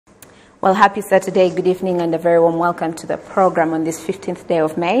Well, happy Saturday, good evening, and a very warm welcome to the program on this 15th day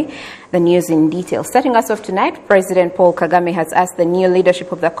of May. The news in detail. Starting us off tonight, President Paul Kagame has asked the new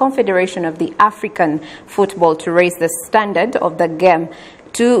leadership of the Confederation of the African Football to raise the standard of the game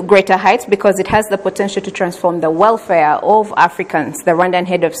to greater heights because it has the potential to transform the welfare of Africans. The Rwandan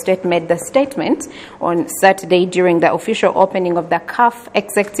Head of State made the statement on Saturday during the official opening of the CAF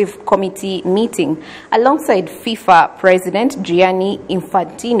Executive Committee Meeting alongside FIFA President Gianni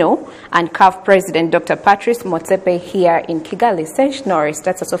Infantino and CAF President Dr. Patrice Motsepe here in Kigali. Serge Norris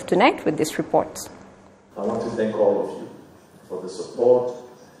starts us off tonight with this report. I want to thank all of you for the support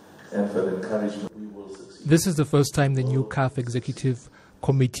and for the encouragement. We will succeed. This is the first time the new CAF Executive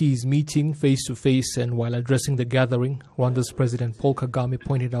Committee is meeting face-to-face, and while addressing the gathering, Rwanda's President Paul Kagame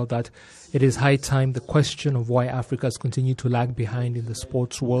pointed out that it is high time the question of why Africa has continued to lag behind in the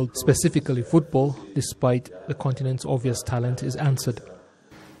sports world, specifically football, despite the continent's obvious talent, is answered.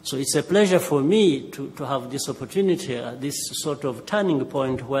 So it's a pleasure for me to have this opportunity at this sort of turning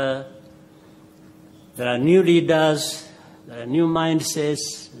point where there are new leaders, there are new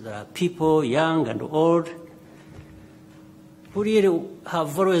mindsets, there are people, young and old, who really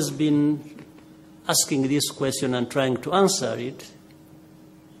have always been asking this question and trying to answer it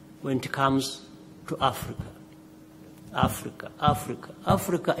when it comes to Africa. Africa, Africa,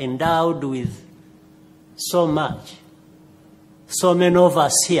 Africa endowed with so much, so many of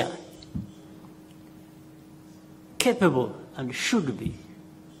us here, capable and should be.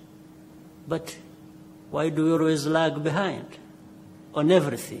 But why do we always lag behind on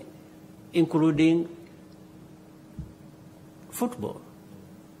everything, including football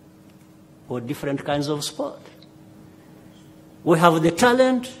or different kinds of sport? We have the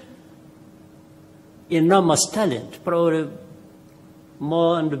talent, enormous talent, probably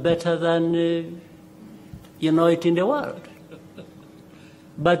more and better than you know it in the world.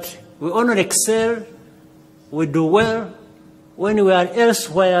 But we only excel, we do well when we are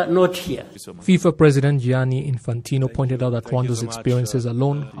elsewhere, not here. FIFA President Gianni Infantino pointed out that Rwanda's experiences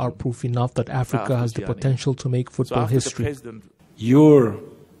alone are proof enough that Africa has the potential to make football history. Your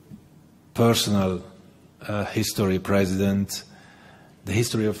personal history, President, the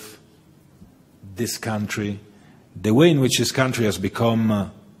history of this country, the way in which this country has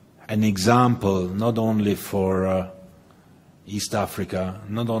become an example not only for East Africa,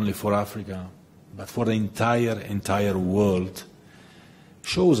 not only for Africa, but for the entire world,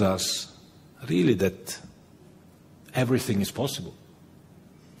 shows us really that everything is possible.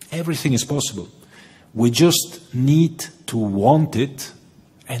 Everything is possible. We just need to want it,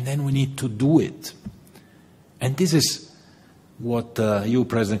 and then we need to do it. And this is what you,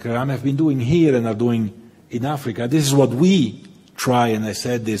 President Kagame, have been doing here and are doing in Africa. This is what we try, and I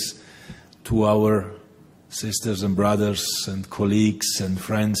said this to our sisters and brothers and colleagues and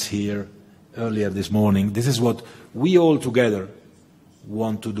friends here earlier this morning. This is what we all together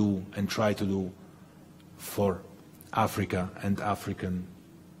want to do and try to do for Africa and African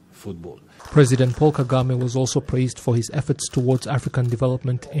football. President Paul Kagame was also praised for his efforts towards African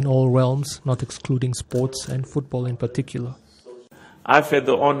development in all realms, not excluding sports and football in particular. I've had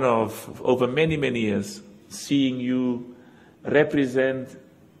the honor of, over many, many years, seeing you represent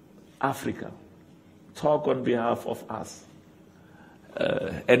Africa, talk on behalf of us,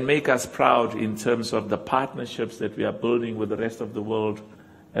 and make us proud in terms of the partnerships that we are building with the rest of the world,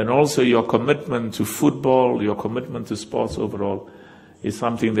 and also your commitment to football, your commitment to sports overall is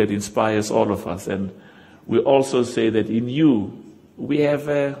something that inspires all of us. And we also say that in you, we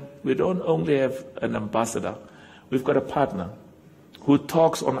don't only have an ambassador, we've got a partner who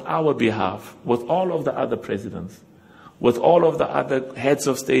talks on our behalf with all of the other presidents, with all of the other heads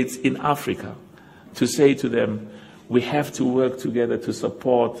of states in Africa, to say to them, we have to work together to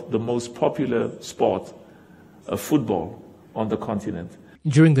support the most popular sport, football, on the continent.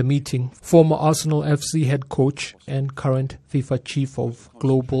 During the meeting, former Arsenal FC head coach and current FIFA chief of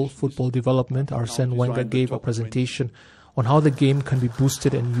global football development, Arsene Wenger, gave a presentation on how the game can be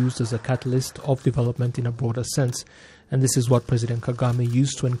boosted and used as a catalyst of development in a broader sense. And this is what President Kagame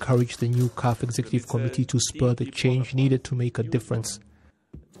used to encourage the new CAF Executive Committee to spur the change needed to make a difference.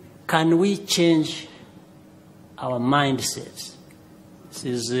 Can we change our mindsets? This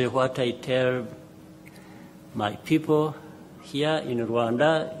is what I tell my people here in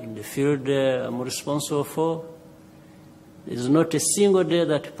Rwanda, in the field I'm responsible for. There's not a single day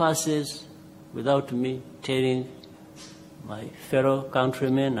that passes without me telling my fellow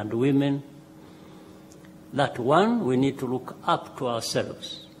countrymen and women that, one, we need to look up to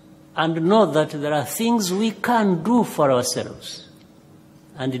ourselves and know that there are things we can do for ourselves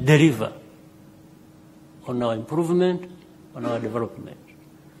and deliver on our improvement, on our development.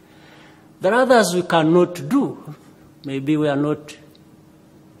 There are others we cannot do. Maybe we don't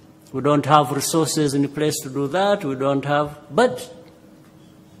have resources in place to do that, but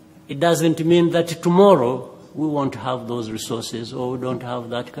it doesn't mean that tomorrow we won't have those resources or we don't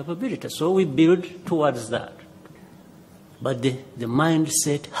have that capability. So we build towards that. But the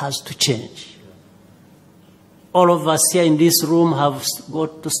mindset has to change. All of us here in this room have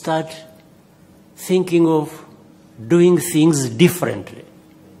got to start thinking of doing things differently.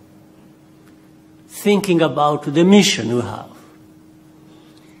 Thinking about the mission we have.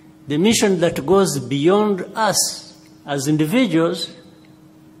 The mission that goes beyond us as individuals,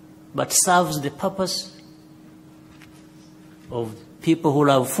 but serves the purpose of people who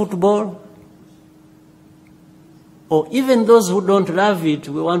love football, or even those who don't love it,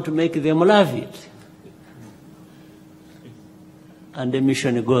 we want to make them love it. And the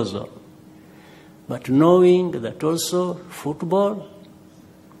mission goes on. But knowing that also football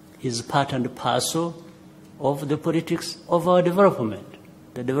is part and parcel of the politics of our development,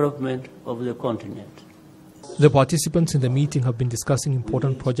 the development of the continent. The participants in the meeting have been discussing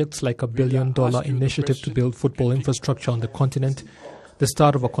important projects like a $1 billion initiative to build football infrastructure on the continent, the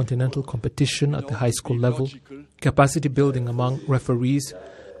start of a continental competition at the high school level, capacity building among referees,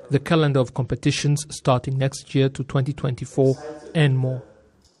 the calendar of competitions starting next year to 2024, and more.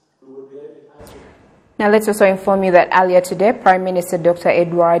 Now let's also inform you that earlier today, Prime Minister Dr.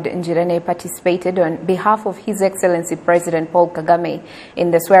 Edward Ngirente participated on behalf of His Excellency President Paul Kagame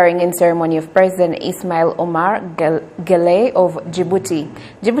in the swearing-in ceremony of President Ismail Omar Guelleh of Djibouti.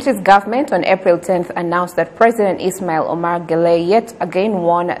 Djibouti's government on April 10th announced that President Ismail Omar Guelleh yet again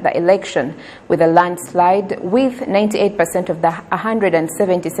won the election with a landslide with 98% of the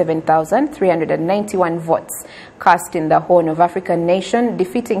 177,391 votes cast in the Horn of African nation,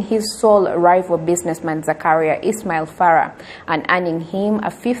 defeating his sole rival businessman Zakaria Ismail Farah and earning him a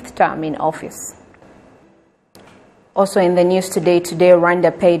 5th term in office. Also in the news today,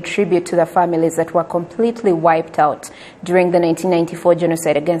 Rwanda paid tribute to the families that were completely wiped out during the 1994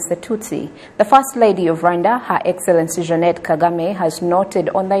 genocide against the Tutsi. The First Lady of Rwanda, Her Excellency Jeannette Kagame, has noted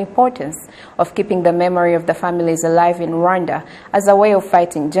on the importance of keeping the memory of the families alive in Rwanda as a way of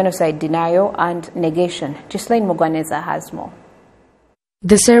fighting genocide denial and negation. Ghislaine Mugwaneza has more.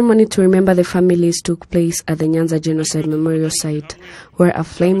 The ceremony to remember the families took place at the Nyanza Genocide Memorial Site, where a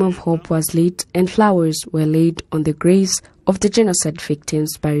flame of hope was lit and flowers were laid on the graves of the genocide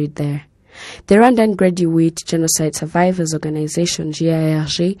victims buried there. The Rwandan Graduate Genocide Survivors Organization,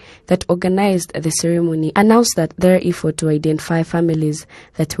 GIRG, that organized the ceremony, announced that their effort to identify families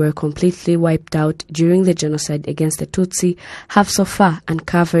that were completely wiped out during the genocide against the Tutsi have so far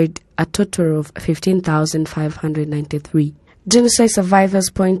uncovered a total of 15,593. Genocide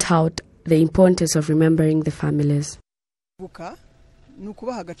survivors point out the importance of remembering the families.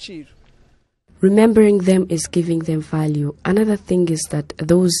 Remembering them is giving them value. Another thing is that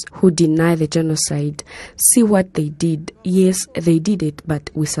those who deny the genocide see what they did. Yes, they did it, but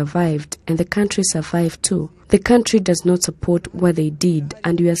we survived, and the country survived too. The country does not support what they did,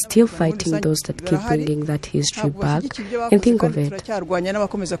 and we are still fighting those that keep bringing that history back. And think of it.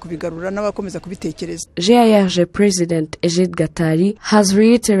 GIRG President Ejid Gatari has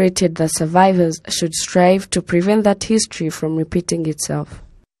reiterated that survivors should strive to prevent that history from repeating itself.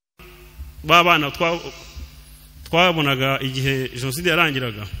 The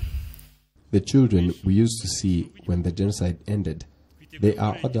children we used to see when the genocide ended, they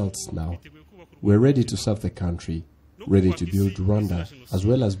are adults now. We're ready to serve the country, ready to build Rwanda, as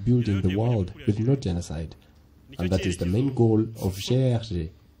well as building the world with no genocide. And that is the main goal of GIRG.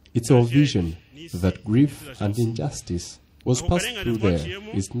 It's our vision that grief and injustice was passed through there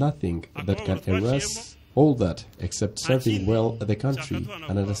is nothing that can erase all that except serving well the country,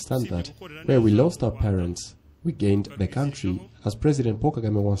 and understand that where we lost our parents, we gained the country, as President Paul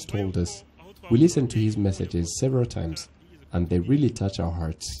Kagame once told us. We listened to his messages several times, and they really touch our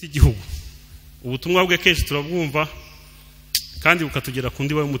hearts.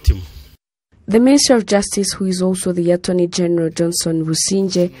 The Minister of Justice, who is also the Attorney General Johnson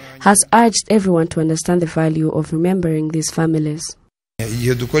Businje, has urged everyone to understand the value of remembering these families.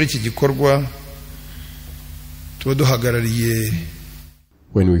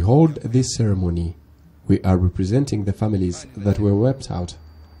 When we hold this ceremony, we are representing the families that were wiped out,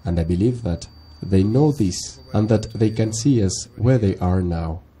 and I believe that they know this and that they can see us where they are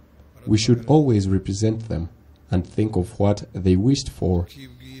now. We should always represent them and think of what they wished for,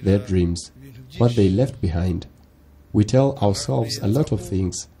 their dreams, what they left behind. We tell ourselves a lot of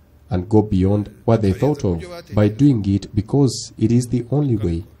things and go beyond what they thought of by doing it, because it is the only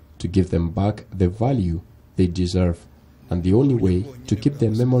way to give them back the value they deserve, and the only way to keep their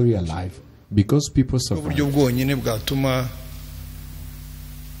memory alive. because people suffer.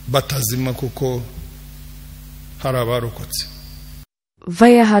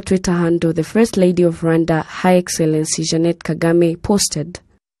 Via her Twitter handle, the First Lady of Rwanda, Her Excellency Jeannette Kagame, posted,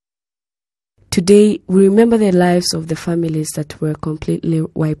 "Today, we remember the lives of the families that were completely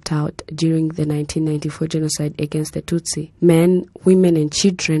wiped out during the 1994 genocide against the Tutsi, men, women and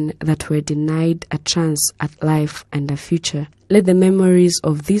children that were denied a chance at life and a future. Let the memories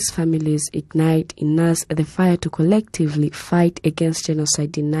of these families ignite in us the fire to collectively fight against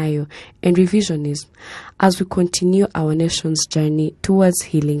genocide denial and revisionism as we continue our nation's journey towards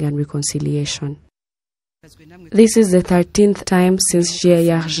healing and reconciliation." This is the 13th time since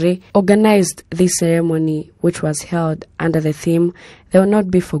GIRG organized this ceremony, which was held under the theme, "They will not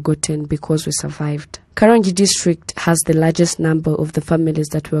be forgotten because we survived." Karongi district has the largest number of the families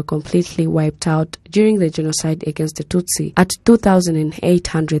that were completely wiped out during the genocide against the Tutsi at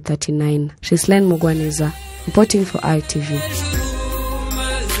 2,839. Shislen Mugwaneza, reporting for RTV.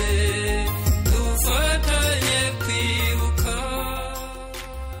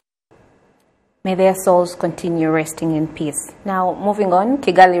 May their souls continue resting in peace. Now, moving on,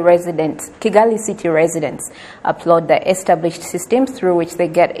 Kigali city residents applaud the established system through which they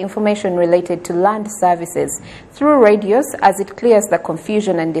get information related to land services through radios, as it clears the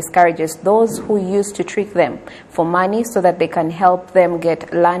confusion and discourages those who used to trick them for money so that they can help them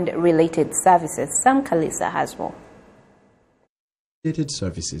get land-related services. Sam Kalisa has more. Related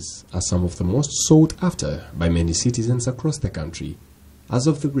services are some of the most sought after by many citizens across the country. As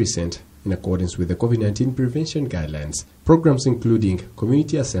of the recent, in accordance with the COVID-19 prevention guidelines, programs including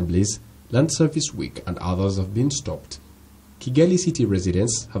community assemblies, Land Service Week and others have been stopped. Kigali city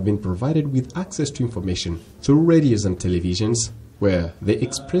residents have been provided with access to information through radios and televisions, where they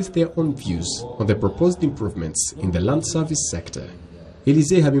express their own views on the proposed improvements in the land service sector.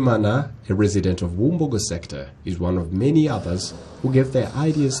 Elise Habimana, a resident of Wumbogo sector, is one of many others who gave their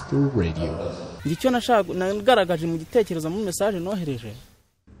ideas through radio.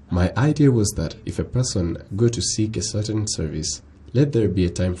 My idea was that if a person go to seek a certain service, let there be a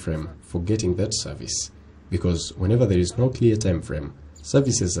time frame for getting that service, because whenever there is no clear time frame,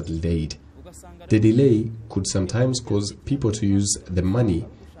 services are delayed. The delay could sometimes cause people to use the money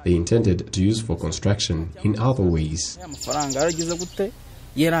they intended to use for construction in other ways.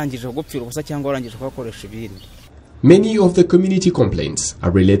 Many of the community complaints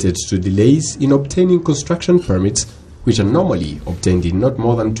are related to delays in obtaining construction permits, which are normally obtained in not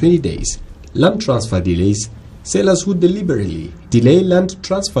more than 20 days, land transfer delays, sellers who deliberately delay land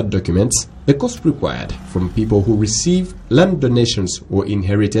transfer documents, the cost required from people who receive land donations or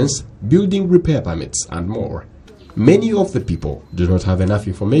inheritance, building repair permits, and more. Many of the people do not have enough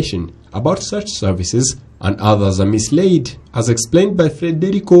information about such services, and others are misled, as explained by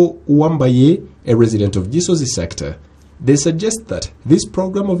Federico Uwambaye, a resident of Gisozi sector. They suggest that this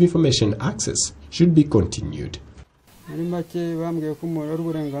program of information access should be continued.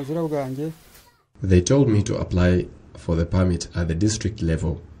 They told me to apply for the permit at the district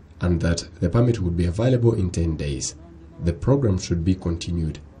level and that the permit would be available in 10 days. The program should be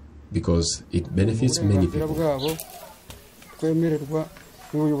continued because it benefits many people.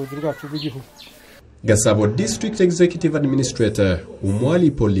 Gasabo District Executive Administrator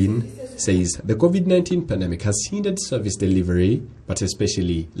Umwali Pauline says the COVID-19 pandemic has hindered service delivery, but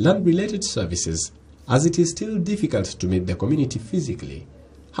especially land-related services, as it is still difficult to meet the community physically.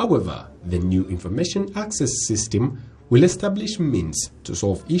 However, the new information access system will establish means to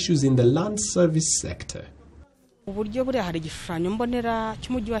solve issues in the land service sector. The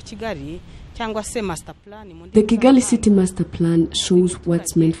Kigali City Master Plan shows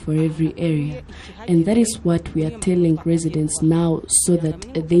what's meant for every area, and that is what we are telling residents now so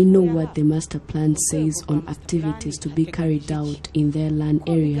that they know what the Master Plan says on activities to be carried out in their land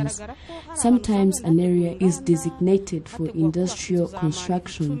areas. Sometimes an area is designated for industrial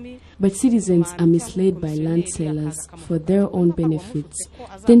construction, but citizens are misled by land sellers for their own benefits.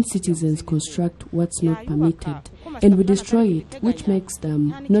 Then citizens construct what's not permitted, and we destroy it, which makes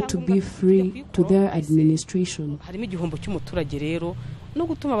them not to be free to their administration.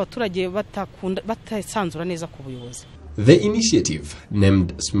 The initiative,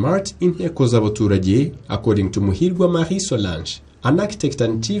 named Smart Inteko z'Abaturage, according to Muhirwa Marie Solange, an architect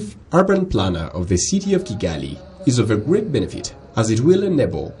and chief urban planner of the city of Kigali, is of a great benefit, as it will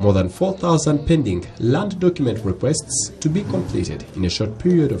enable more than 4,000 pending land document requests to be completed in a short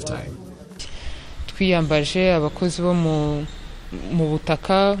period of time.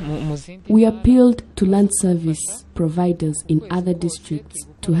 We appealed to land service providers in other districts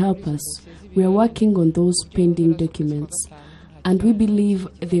to help us. We are working on those pending documents. and we believe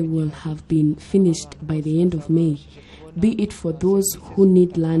they will have been finished by the end of May, be it for those who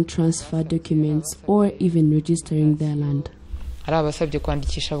need land transfer documents or even registering their land. A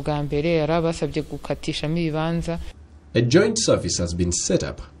joint service has been set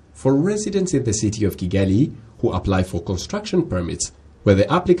up for residents in the city of Kigali who apply for construction permits, where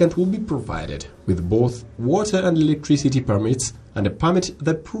the applicant will be provided with both water and electricity permits and a permit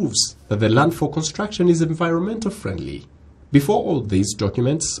that proves that the land for construction is environmental friendly. Before all these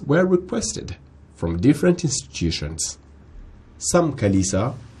documents were requested from different institutions. Sam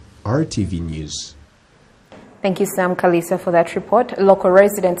Kalisa, RTV News. Thank you, Sam Kalisa, for that report. Local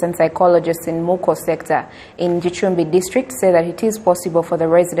residents and psychologists in Muko sector in Gichumbi district say that it is possible for the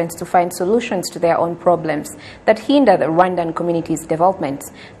residents to find solutions to their own problems that hinder the Rwandan community's development.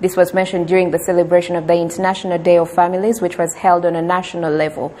 This was mentioned during the celebration of the International Day of Families, which was held on a national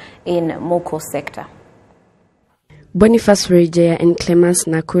level in Muko sector. Boniface Rejea and Clemence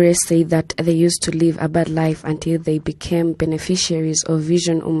Nakure say that they used to live a bad life until they became beneficiaries of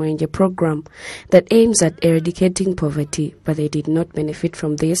Vision Umwenge program that aims at eradicating poverty, but they did not benefit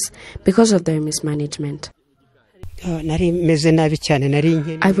from this because of their mismanagement.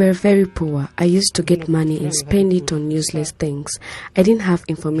 I were very poor. I used to get money and spend it on useless things. I didn't have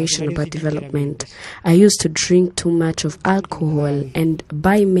information about development. I used to drink too much of alcohol and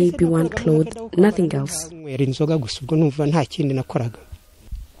buy maybe one cloth, nothing else. I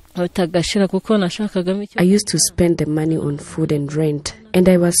used to spend the money on food and rent, and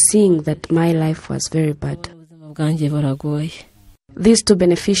I was seeing that my life was very bad. These two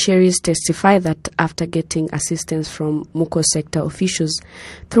beneficiaries testify that after getting assistance from Muko sector officials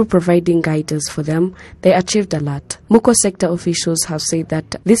through providing guidance for them, they achieved a lot. Muko sector officials have said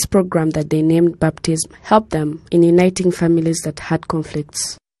that this program that they named Baptism helped them in uniting families that had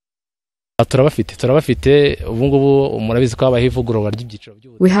conflicts.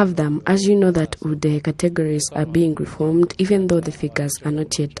 We have them. As you know that the categories are being reformed, even though the figures are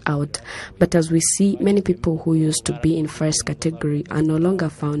not yet out. But as we see, many people who used to be in first category are no longer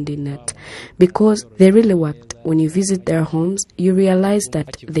found in it because they really worked. When you visit their homes, you realize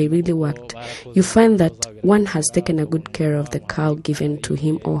that they really worked. You find that one has taken a good care of the cow given to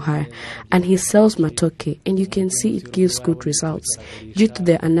him or her, and he sells matoke, and you can see it gives good results. Due to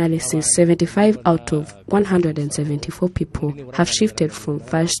the analysis, 75 out of 174 people have shifted from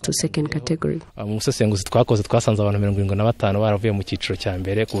first to second category.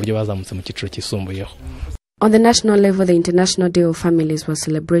 On the national level, the International Day of Families was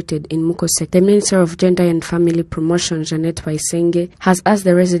celebrated in Muko sector. The Minister of Gender and Family Promotion, Jeanette Waisenge, has asked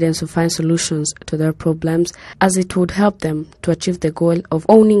the residents to find solutions to their problems as it would help them to achieve the goal of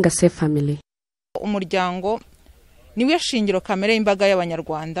owning a safe family.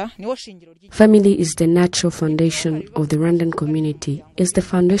 Family is the natural foundation of the Rwandan community. It's the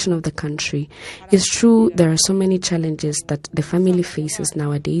foundation of the country. It's true there are so many challenges that the family faces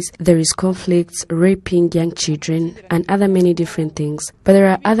nowadays. There is conflicts, raping young children, and other many different things. But there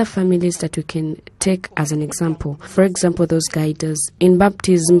are other families that we can take as an example. For example, those guiders in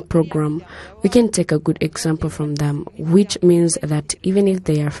baptism program, we can take a good example from them, which means that even if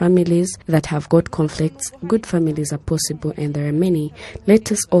they are families that have got conflicts, good families are possible, and there are many.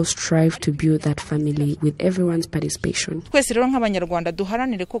 Let us all strive to build that family with everyone's participation.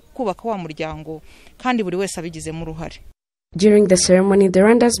 During the ceremony, the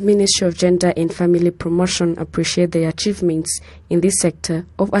Rwanda's Ministry of Gender and Family Promotion appreciate the achievements in this sector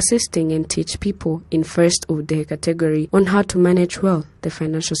of assisting and teach people in first of their category on how to manage well the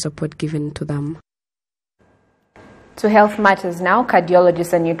financial support given to them. To health matters now,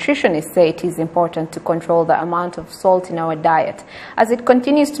 cardiologists and nutritionists say it is important to control the amount of salt in our diet, as it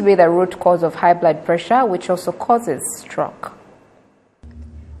continues to be the root cause of high blood pressure, which also causes stroke.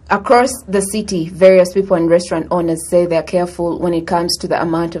 Across the city, various people and restaurant owners say they are careful when it comes to the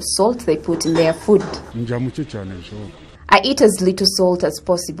amount of salt they put in their food. I eat as little salt as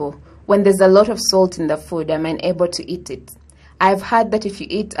possible. When there's a lot of salt in the food, I'm unable to eat it. I've heard that if you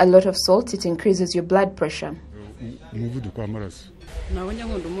eat a lot of salt, it increases your blood pressure.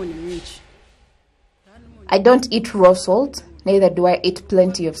 I don't eat raw salt, neither do I eat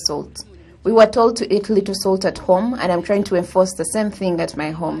plenty of salt. We were told to eat little salt at home, and I'm trying to enforce the same thing at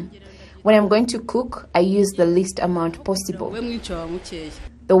my home. When I'm going to cook, I use the least amount possible.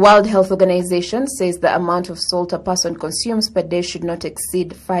 The World Health Organization says the amount of salt a person consumes per day should not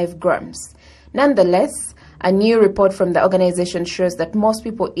exceed 5 grams. Nonetheless, a new report from the organization shows that most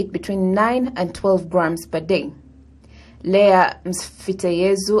people eat between 9 and 12 grams per day. Leah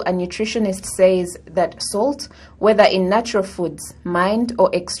Mfiteyezu, a nutritionist, says that salt, whether in natural foods, mined or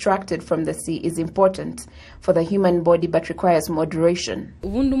extracted from the sea, is important for the human body but requires moderation.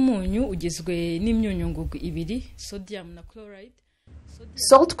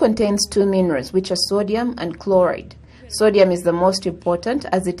 Salt contains two minerals, which are sodium and chloride. Sodium is the most important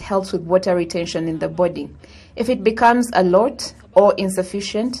as it helps with water retention in the body. If it becomes a lot or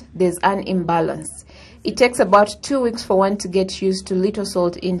insufficient, there's an imbalance. It takes about 2 weeks for one to get used to little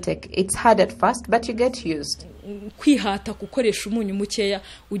salt intake. It's hard at first, but you get used.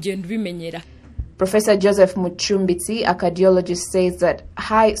 Professor Joseph Muchumbitsi, a cardiologist, says that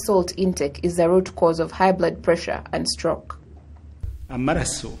high salt intake is the root cause of high blood pressure and stroke.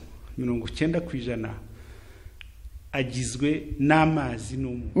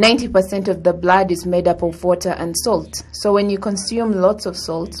 90% of the blood is made up of water and salt. So when you consume lots of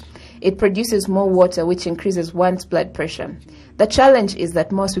salt, it produces more water, which increases one's blood pressure. The challenge is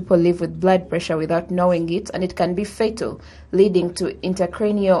that most people live with blood pressure without knowing it, and it can be fatal, leading to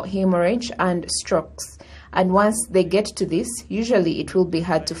intracranial hemorrhage and strokes. And once they get to this, usually it will be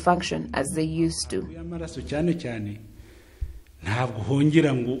hard to function as they used to.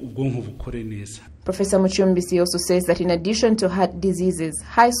 Professor Muchumbisi also says that in addition to heart diseases,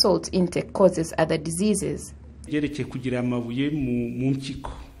 high salt intake causes other diseases.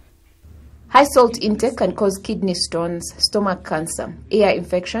 High salt intake can cause kidney stones, stomach cancer, ear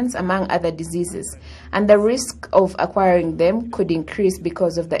infections, among other diseases, and the risk of acquiring them could increase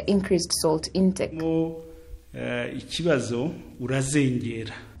because of the increased salt intake.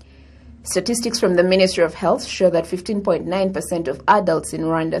 Statistics from the Ministry of Health show that 15.9% of adults in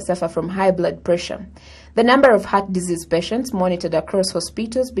Rwanda suffer from high blood pressure. The number of heart disease patients monitored across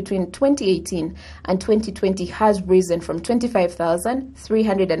hospitals between 2018 and 2020 has risen from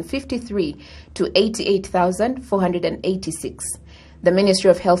 25,353 to 88,486. The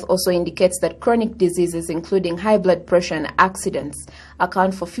Ministry of Health also indicates that chronic diseases, including high blood pressure and accidents,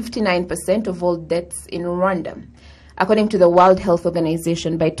 account for 59% of all deaths in Rwanda. According to the World Health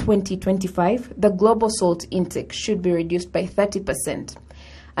Organization, by 2025, the global salt intake should be reduced by 30%.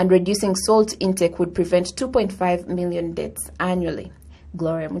 And reducing salt intake would prevent 2.5 million deaths annually.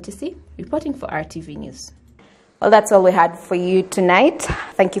 Gloria Mutisi, reporting for RTV News. Well, that's all we had for you tonight.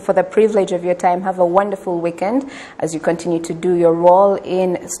 Thank you for the privilege of your time. Have a wonderful weekend as you continue to do your role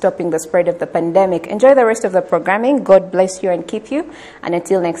in stopping the spread of the pandemic. Enjoy the rest of the programming. God bless you and keep you. And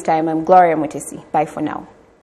until next time, I'm Gloria Mutisi. Bye for now.